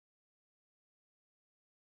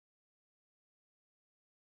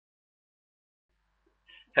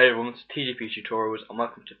Hey everyone, it's TGP Tutorials and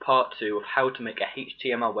welcome to part 2 of how to make a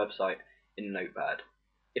HTML website in Notepad.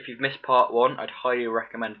 If you've missed part 1, I'd highly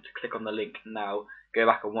recommend to click on the link now, go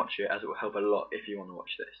back and watch it as it will help a lot if you want to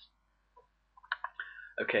watch this.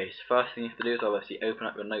 Okay, so first thing you have to do is obviously open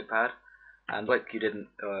up your Notepad, and like you did in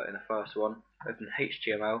the first one, open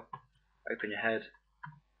HTML, open your head,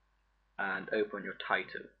 and open your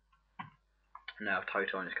title. Now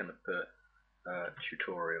title, I'm just going to put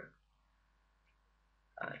tutorial.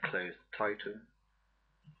 And close the title,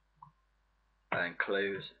 and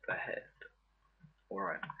close the head.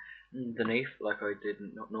 Alright, underneath, like I did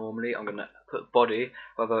normally, I'm going to put body,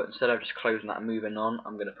 however instead of just closing that and moving on,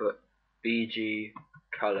 I'm going to put BG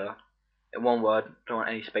color, in one word, don't want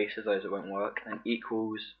any spaces, those it won't work, and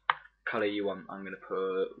equals color you want, I'm going to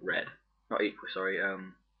put red, not equal, sorry,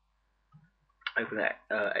 open the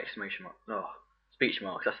exclamation mark, speech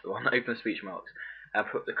marks, that's the one, open the speech marks, and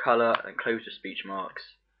put the color and close the speech marks,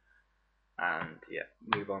 and yeah,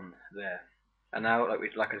 move on there. And now,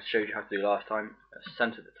 like I showed you how to do last time,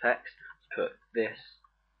 center the text, put this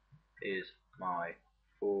is my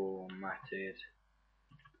formatted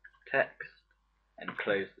text, and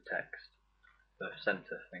close the text, the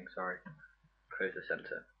center thing, sorry, close the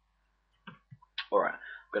center. Alright,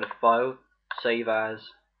 I'm going to file, save as,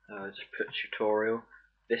 just put tutorial,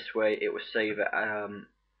 this way it will save it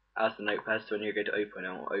as the Notepad, so when you go to open it,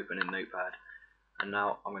 it will open in Notepad. And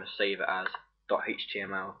now I'm going to save it as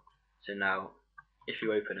 .html, so now if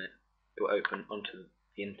you open it, it will open onto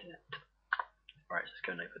the internet. Right, so let's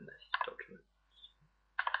go and open this document.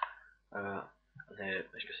 And here,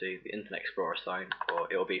 as you can see, the Internet Explorer sign,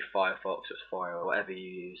 or it will be Firefox, or Fire, or whatever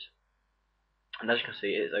you use. And as you can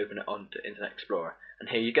see, it is open it onto Internet Explorer. And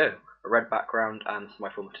here you go, a red background and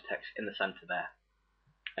my formatted text in the center there.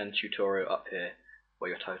 And tutorial up here, where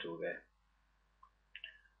your title will be.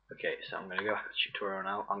 Okay, so I'm going to go back to the tutorial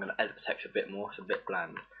now. I'm going to edit the text a bit more, it's a bit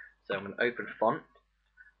bland. So I'm going to open font.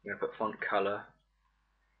 I'm going to put font color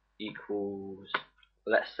equals,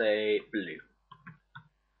 let's say, blue.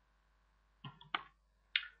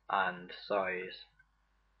 And size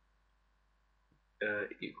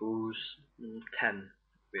equals 10, would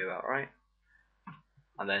be about right.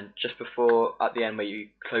 And then just before, at the end where you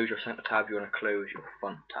close your center tab, you want to close your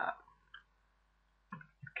font tab.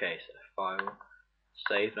 Okay, so file,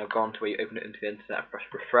 save. Now go on to where you open it into the internet, press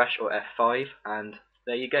refresh or F5, and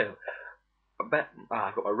there you go. I've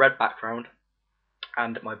got a red background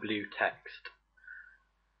and my blue text.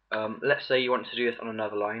 Let's say you want to do this on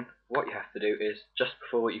another line. What you have to do is, just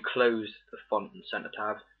before you close the font and center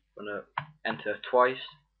tab, you want to enter twice,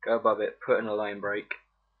 go above it, put in a line break,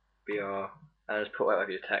 BR, and just put whatever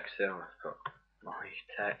your text in. Let's put my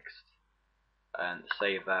text, and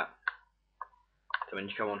save that. So when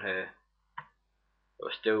you come on here, it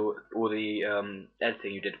will still, all the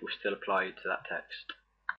editing you did will still apply to that text.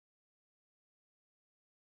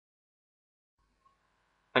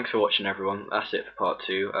 Thanks for watching everyone, that's it for part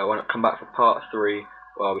 2. When I come back for part 3,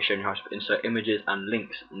 where I'll be showing you how to insert images and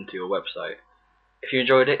links into your website. If you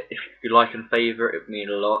enjoyed it, if you like and favourite, it would mean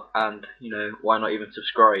a lot, and you know, why not even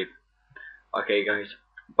subscribe. Okay guys,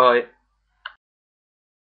 bye.